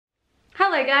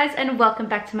Hello guys and welcome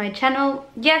back to my channel.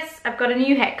 Yes, I've got a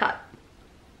new haircut.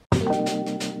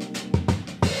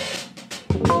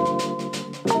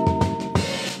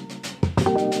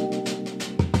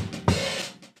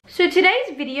 So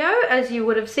today's video, as you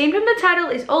would have seen from the title,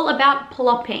 is all about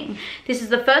plopping. This is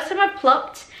the first time I've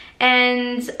plopped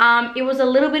and it was a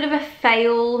little bit of a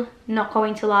fail, not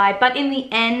going to lie, but in the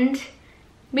end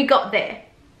we got there.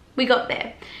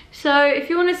 So if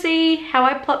you want to see how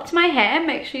I plopped my hair,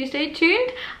 make sure you stay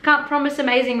tuned. I can't promise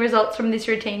amazing results from this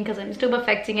routine because I'm still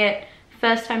perfecting it,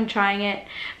 first time trying it,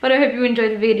 but I hope you enjoy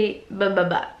the video.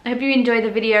 I hope you enjoy the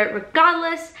video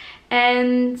regardless,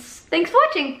 and thanks for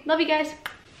watching. Love you guys.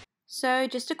 So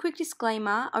just a quick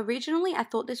disclaimer, originally I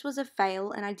thought this was a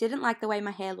fail and I didn't like the way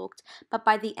my hair looked, but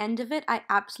by the end of it I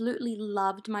absolutely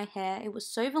loved my hair. It was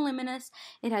so voluminous,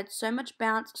 it had so much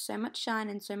bounce, so much shine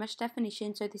and so much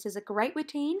definition, so this is a great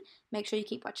routine. Make sure you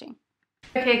keep watching.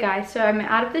 Okay guys, so I'm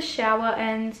out of the shower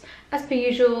and as per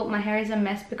usual my hair is a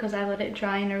mess because I let it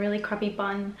dry in a really crappy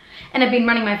bun and I've been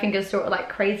running my fingers through it like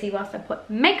crazy whilst I put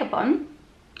makeup on.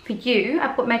 For you, I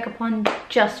put makeup on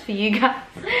just for you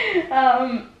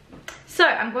guys. So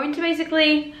I'm going to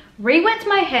basically re-wet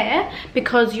my hair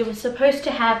because you're supposed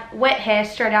to have wet hair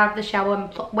straight out of the shower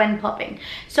when plopping.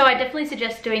 So I definitely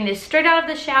suggest doing this straight out of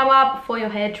the shower before your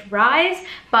hair dries,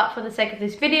 but for the sake of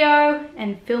this video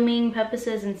and filming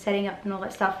purposes and setting up and all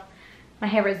that stuff, my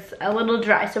hair is a little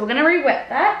dry. So we're going to re-wet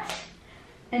that,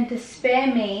 and to spare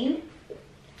me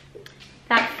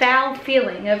that foul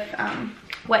feeling of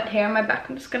wet hair on my back,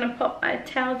 I'm just going to pop my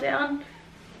towel down.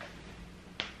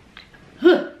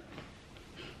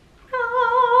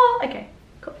 Okay,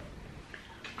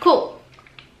 cool.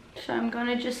 So I'm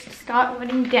gonna just start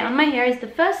wetting down my hair as the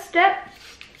first step.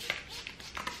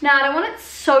 Now I don't want it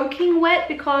soaking wet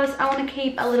because I want to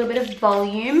keep a little bit of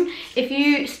volume. If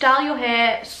you style your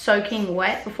hair soaking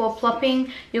wet before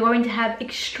plopping, you're going to have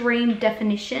extreme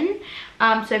definition.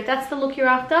 So if that's the look you're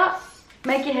after,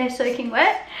 make your hair soaking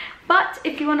wet. But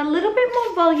if you want a little bit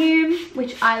more volume,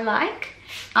 which I like,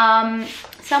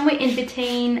 somewhere in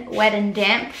between wet and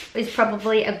damp is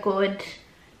probably a good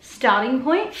starting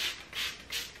point.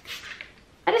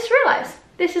 I just realized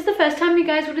this is the first time you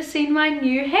guys would have seen my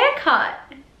new haircut.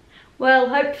 Well,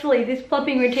 hopefully this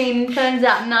plopping routine turns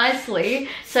out nicely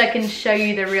so I can show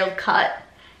you the real cut.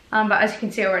 But as you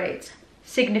can see already, it's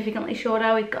significantly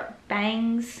shorter. We've got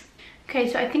bangs. Okay,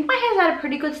 so I think my hair's at a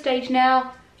pretty good stage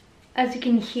now. As you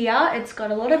can hear, it's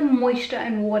got a lot of moisture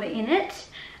and water in it.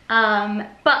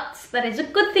 But that is a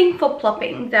good thing for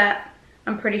plopping, that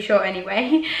I'm pretty sure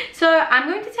anyway. So I'm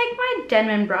going to take my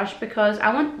Denman brush because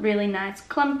I want really nice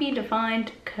clumpy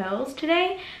defined curls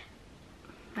today.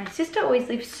 My sister always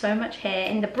leaves so much hair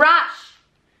in the brush.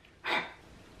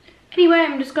 Anyway,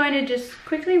 I'm just going to just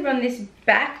quickly run this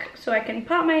back so I can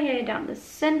part my hair down the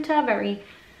center very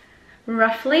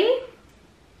roughly.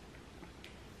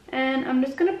 And I'm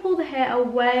just going to pull the hair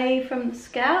away from the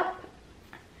scalp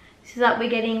so that we're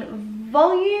getting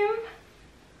volume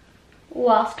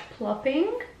whilst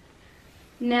plopping.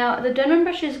 Now the Denman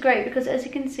brush is great because, as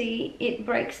you can see, it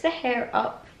breaks the hair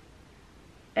up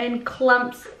and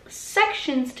clumps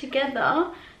sections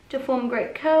together to form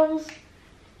great curls,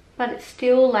 but it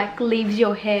still like leaves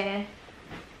your hair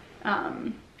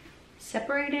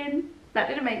separated. That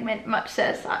didn't make much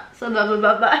sense, so blah blah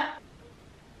blah blah.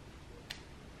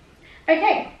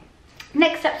 Okay,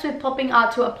 next steps with plopping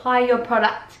are to apply your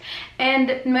product,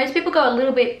 and most people go a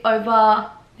little bit over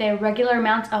their regular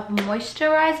amount of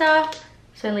moisturizer,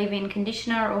 so leave in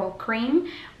conditioner or cream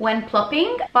when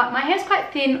plopping, but my hair's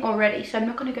quite thin already so I'm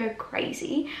not going to go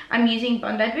crazy. I'm using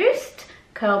Bondi Boost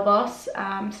Curl Boss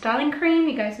styling cream.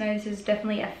 You guys know this is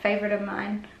definitely a favorite of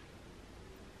mine,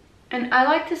 and I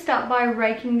like to start by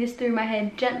raking this through my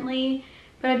hair gently,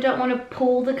 but I don't want to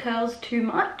pull the curls too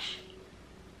much.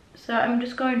 So I'm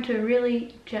just going to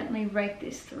really gently rake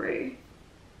this through.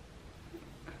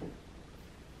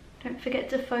 Don't forget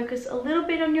to focus a little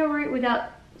bit on your root without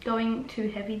going too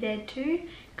heavy there too,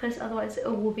 because otherwise it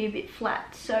will be a bit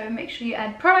flat. So make sure you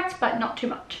add product, but not too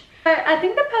much. So I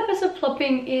think the purpose of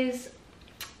plopping is,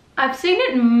 I've seen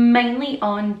it mainly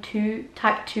on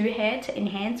type 2 hair to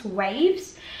enhance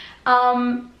waves.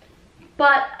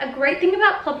 But a great thing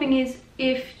about plopping is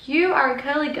if you are a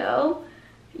curly girl,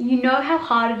 you know how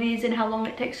hard it is and how long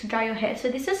it takes to dry your hair. So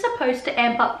this is supposed to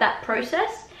amp up that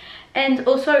process. And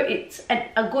also it's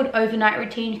a good overnight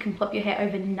routine. You can plop your hair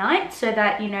overnight so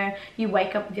that, you know, you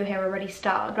wake up with your hair already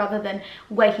styled rather than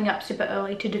waking up super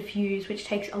early to diffuse, which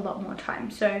takes a lot more time.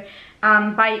 So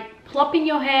by plopping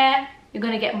your hair, you're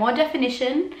going to get more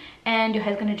definition and your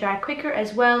hair's going to dry quicker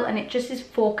as well. And it just is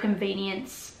for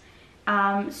convenience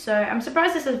So I'm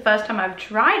surprised this is the first time I've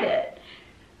tried it.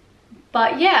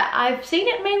 But yeah, I've seen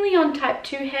it mainly on type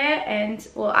 2 hair, and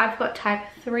well, I've got type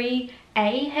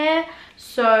 3A hair,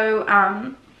 so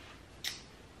I'm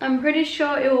pretty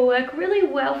sure it will work really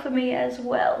well for me as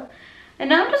well. And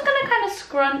now I'm just going to kind of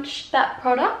scrunch that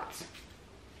product.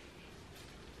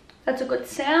 That's a good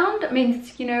sound. It means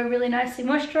it's, you know, really nicely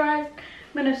moisturized.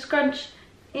 I'm going to scrunch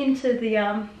into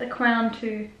the crown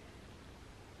too.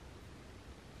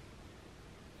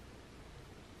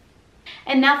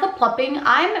 And now for plopping,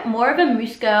 I'm more of a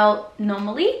mousse girl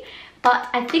normally, but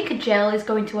I think a gel is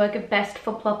going to work best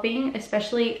for plopping,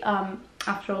 especially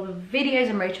after all the videos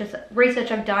and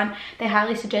research I've done. They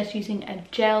highly suggest using a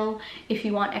gel if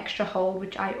you want extra hold,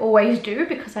 which I always do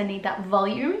because I need that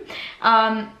volume.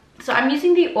 So I'm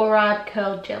using the Aura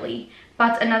Curl Jelly,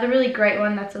 but another really great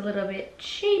one that's a little bit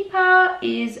cheaper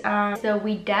is the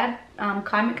We Dad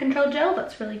Climate Control Gel.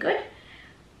 That's really good.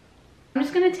 I'm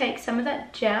just going to take some of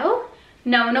that gel.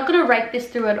 No, we're not going to rake this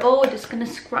through at all. We're just going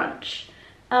to scrunch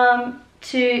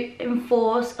to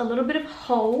enforce a little bit of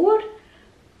hold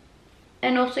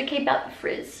and also keep out the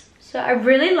frizz. So I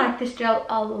really like this gel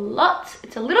a lot.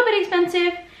 It's a little bit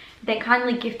expensive. They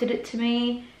kindly gifted it to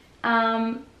me.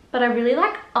 But I really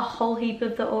like a whole heap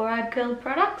of the Aura Curl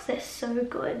products. They're so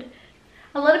good.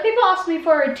 A lot of people ask me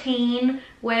for a routine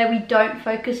where we don't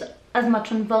focus as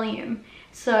much on volume.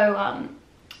 So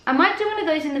I might do one of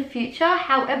those in the future.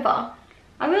 However,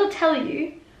 I will tell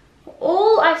you,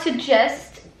 all I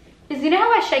suggest is, you know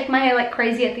how I shake my hair like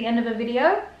crazy at the end of a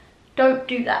video? Don't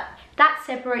do that. That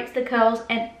separates the curls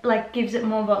and like gives it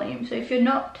more volume. So if you're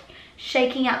not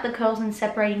shaking out the curls and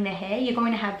separating the hair, you're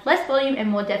going to have less volume and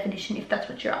more definition if that's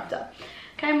what you're after.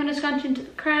 Okay, I'm going to scrunch into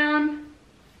the crown.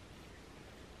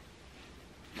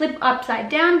 Flip upside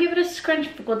down, give it a scrunch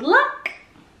for good luck.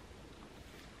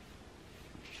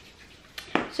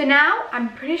 So now I'm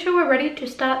pretty sure we're ready to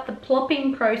start the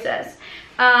plopping process.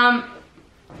 How am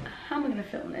I going to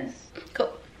film this?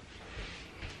 Cool.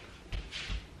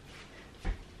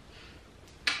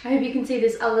 I hope you can see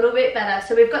this a little bit better.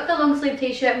 So we've got the long sleeve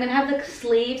t-shirt. I'm going to have the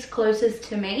sleeves closest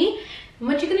to me. And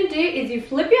what you're going to do is you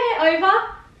flip your hair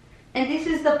over, and this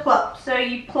is the plop. So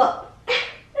you plop.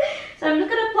 So I'm just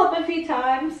going to plop a few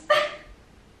times.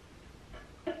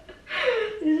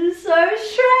 This is so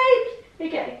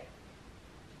strange. Okay.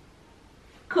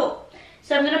 Cool.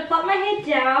 So I'm going to plop my hair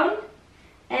down,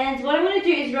 and what I'm going to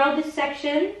do is roll this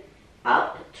section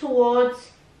up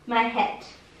towards my head.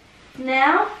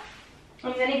 Now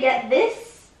I'm going to get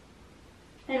this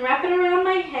and wrap it around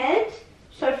my head.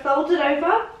 So fold it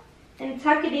over and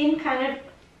tuck it in kind of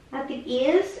at the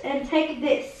ears, and take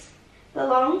this, the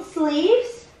long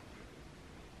sleeves,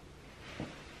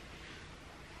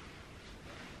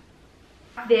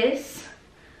 this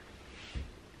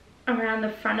around the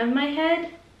front of my head.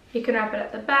 You can wrap it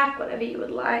at the back, whatever you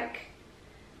would like.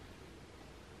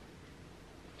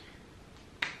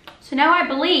 So now I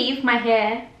believe my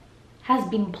hair has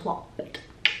been plopped.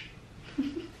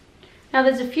 Now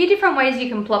there's a few different ways you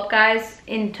can plop, guys,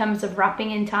 in terms of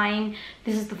wrapping and tying.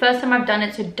 This is the first time I've done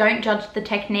it, so don't judge the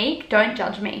technique, don't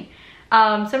judge me. So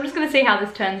I'm just gonna see how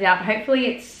this turns out. Hopefully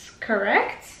it's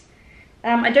correct.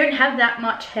 I don't have that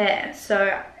much hair,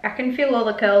 so I can feel all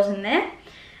the curls in there.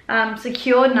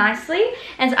 Secured nicely,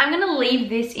 and so I'm gonna leave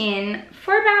this in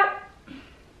for about,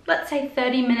 let's say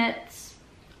 30 minutes.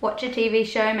 Watch a TV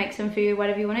show, make some food,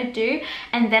 whatever you want to do,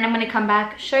 and then I'm going to come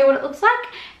back, show you what it looks like,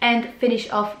 and finish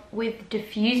off with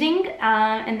diffusing,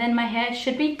 and then my hair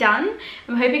should be done.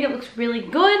 I'm hoping it looks really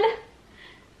good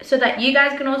so that you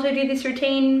guys can also do this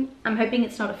routine. I'm hoping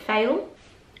it's not a fail.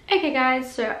 Okay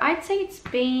guys, so I'd say it's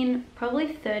been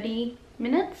probably 30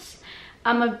 minutes.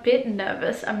 I'm a bit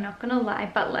nervous, I'm not gonna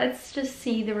lie, but let's just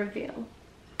see the reveal.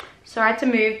 So I had to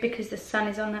move because the sun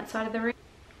is on that side of the room.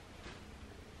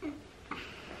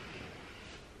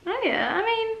 Oh yeah, I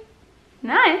mean,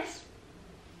 nice.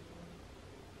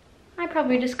 I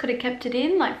probably just could have kept it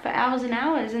in like for hours and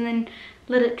hours and then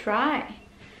let it dry.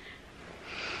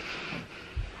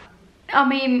 I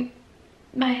mean,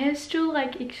 my hair's still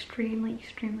like extremely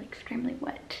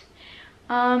wet.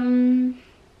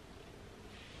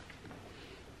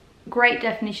 Great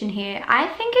definition here. I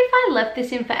think if I left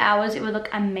this in for hours it would look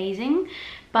amazing,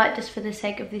 but just for the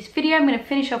sake of this video I'm going to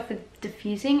finish off with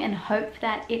diffusing and hope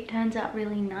that it turns out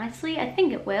really nicely. I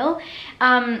think it will.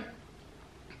 I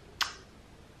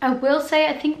will say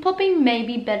I think plopping may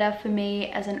be better for me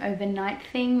as an overnight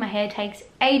thing. My hair takes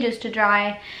ages to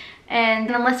dry, and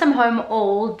unless I'm home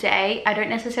all day I don't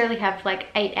necessarily have like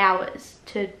 8 hours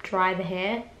to dry the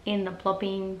hair in the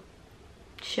plopping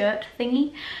shirt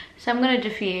thingy. So I'm gonna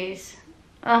diffuse.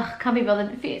 Ugh, can't be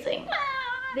bothered diffusing.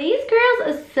 These curls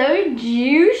are so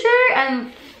juicy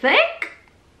and thick.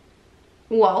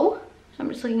 Whoa. So I'm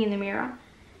just looking in the mirror.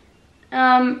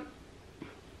 And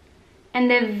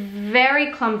they're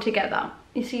very clumped together.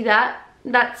 You see that?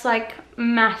 That's like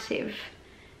massive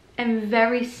and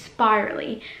very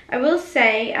spirally. I will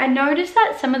say, I noticed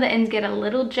that some of the ends get a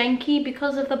little janky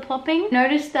because of the plopping.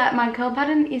 Notice that my curl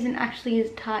pattern isn't actually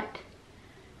as tight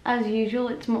as usual.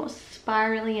 It's more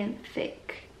spirally and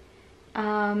thick.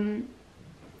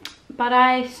 But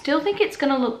I still think it's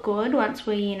gonna look good once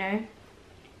we, you know,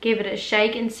 give it a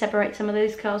shake and separate some of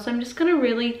those curls. So I'm just gonna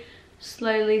really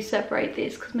slowly separate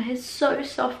this because my hair's so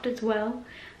soft as well.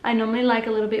 I normally like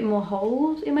a little bit more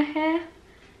hold in my hair.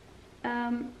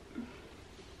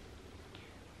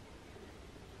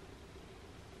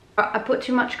 I put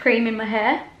too much cream in my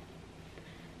hair,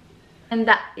 and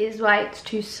that is why it's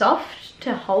too soft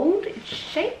to hold its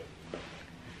shape.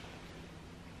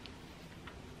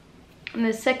 And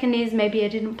the second is maybe I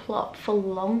didn't plop for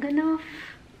long enough.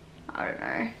 I don't know.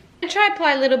 I'm gonna try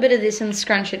apply a little bit of this and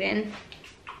scrunch it in.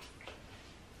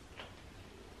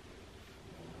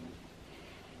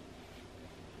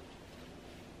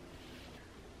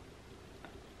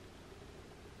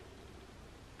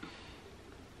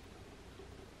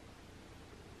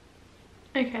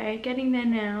 Okay, getting there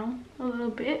now, a little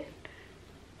bit.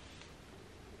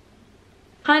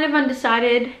 Kind of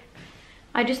undecided.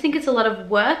 I just think it's a lot of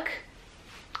work.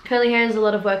 Curly hair is a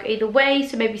lot of work either way,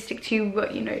 so maybe stick to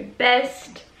what you know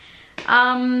best.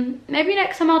 Maybe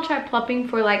next time I'll try plopping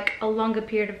for like a longer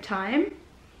period of time.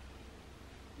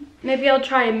 Maybe I'll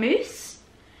try a mousse.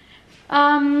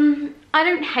 I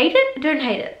don't hate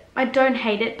it. I don't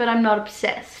hate it, but I'm not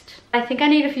obsessed. I think I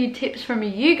need a few tips from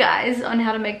you guys on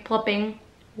how to make plopping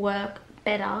work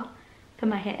better for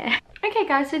my hair. Okay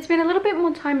guys, so it's been a little bit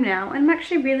more time now, and I'm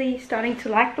actually really starting to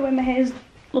like the way my hair is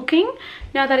looking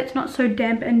now that it's not so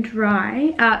damp and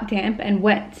dry, damp and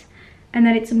wet, and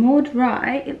that it's more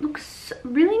dry. It looks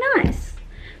really nice.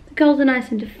 The curls are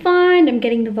nice and defined. I'm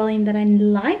getting the volume that I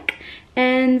like,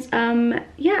 and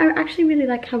yeah, I actually really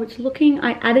like how it's looking.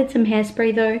 I added some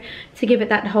hairspray though to give it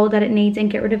that hold that it needs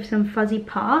and get rid of some fuzzy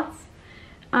parts.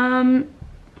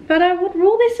 But I would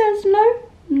rule this as no,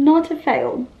 not a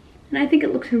fail, and I think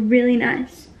it looks really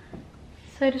nice.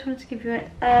 So I just wanted to give you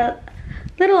a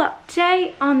little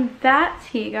update on that.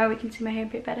 Here you go, we can see my hair a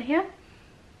bit better here.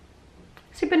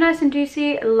 Super nice and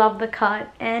juicy, love the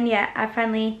cut, and yeah, I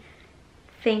finally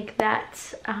think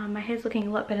that my hair's looking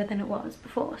a lot better than it was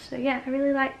before. So yeah, I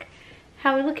really like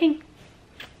how we're looking.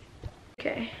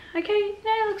 Okay, now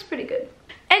it looks pretty good.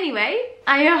 Anyway,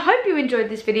 I hope you enjoyed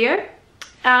this video.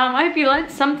 I hope you learned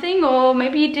something, or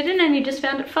maybe you didn't and you just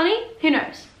found it funny. Who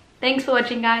knows? Thanks for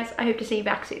watching guys. I hope to see you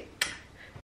back soon.